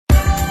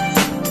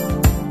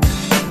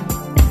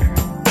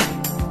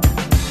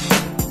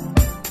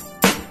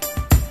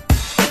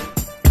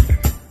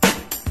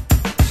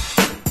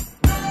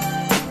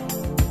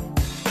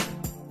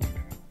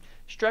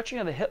stretching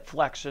of the hip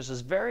flexors is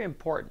very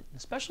important,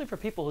 especially for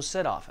people who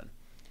sit often.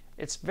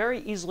 It's very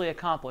easily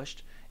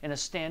accomplished in a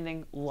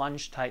standing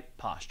lunge type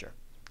posture.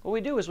 What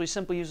we do is we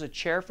simply use a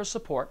chair for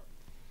support.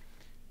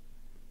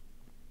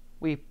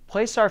 We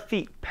place our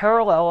feet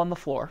parallel on the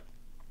floor.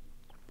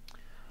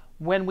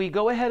 When we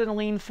go ahead and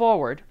lean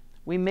forward,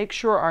 we make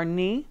sure our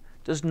knee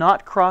does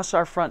not cross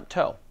our front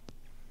toe.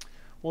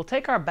 We'll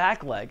take our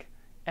back leg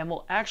and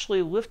we'll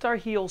actually lift our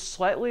heels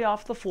slightly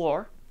off the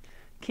floor,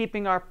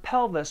 keeping our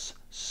pelvis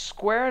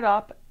squared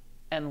up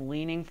and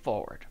leaning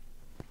forward.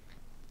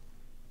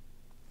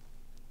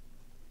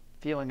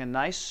 Feeling a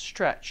nice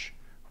stretch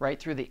right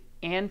through the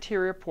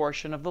anterior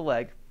portion of the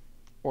leg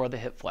or the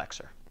hip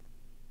flexor.